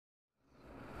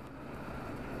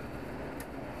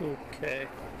Okay,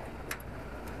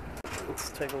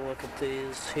 let's take a look at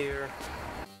these here.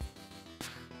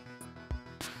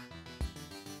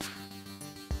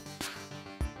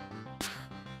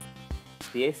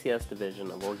 The ACS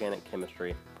Division of Organic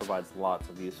Chemistry provides lots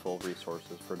of useful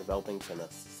resources for developing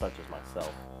chemists such as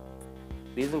myself.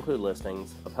 These include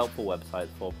listings of helpful websites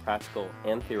full of practical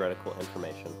and theoretical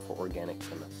information for organic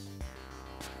chemists.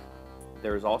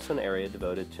 There is also an area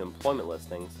devoted to employment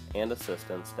listings and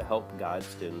assistance to help guide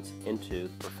students into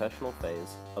the professional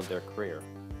phase of their career.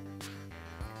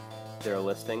 There are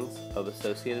listings of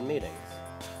associated meetings,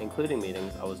 including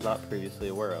meetings I was not previously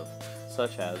aware of,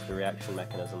 such as the Reaction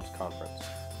Mechanisms Conference.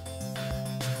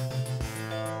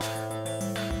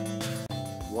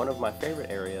 One of my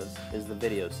favorite areas is the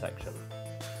video section,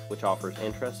 which offers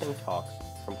interesting talks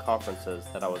from conferences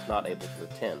that I was not able to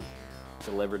attend,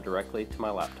 delivered directly to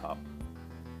my laptop.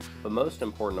 But most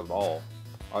important of all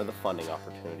are the funding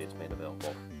opportunities made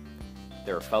available.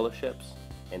 There are fellowships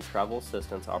and travel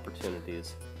assistance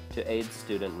opportunities to aid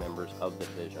student members of the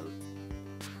division.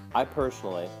 I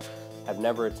personally have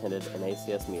never attended an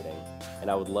ACS meeting, and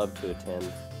I would love to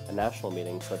attend a national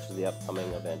meeting such as the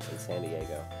upcoming event in San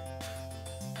Diego.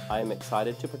 I am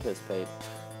excited to participate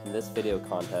in this video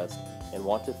contest and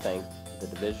want to thank the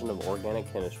Division of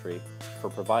Organic Chemistry for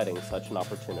providing such an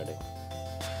opportunity.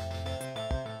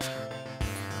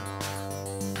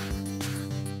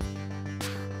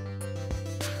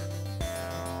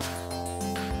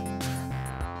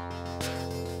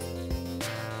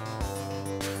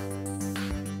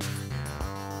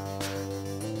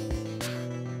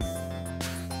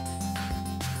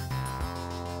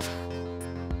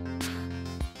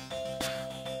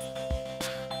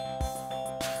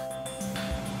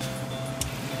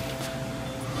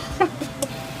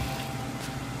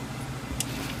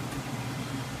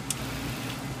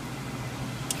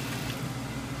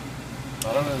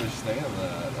 I don't understand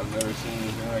that. I've never seen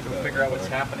anything like that. Figure out what's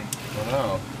happening. I don't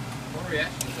know. What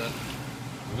reaction is that?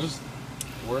 I'm just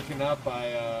working up.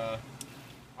 I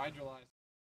hydrolyzed.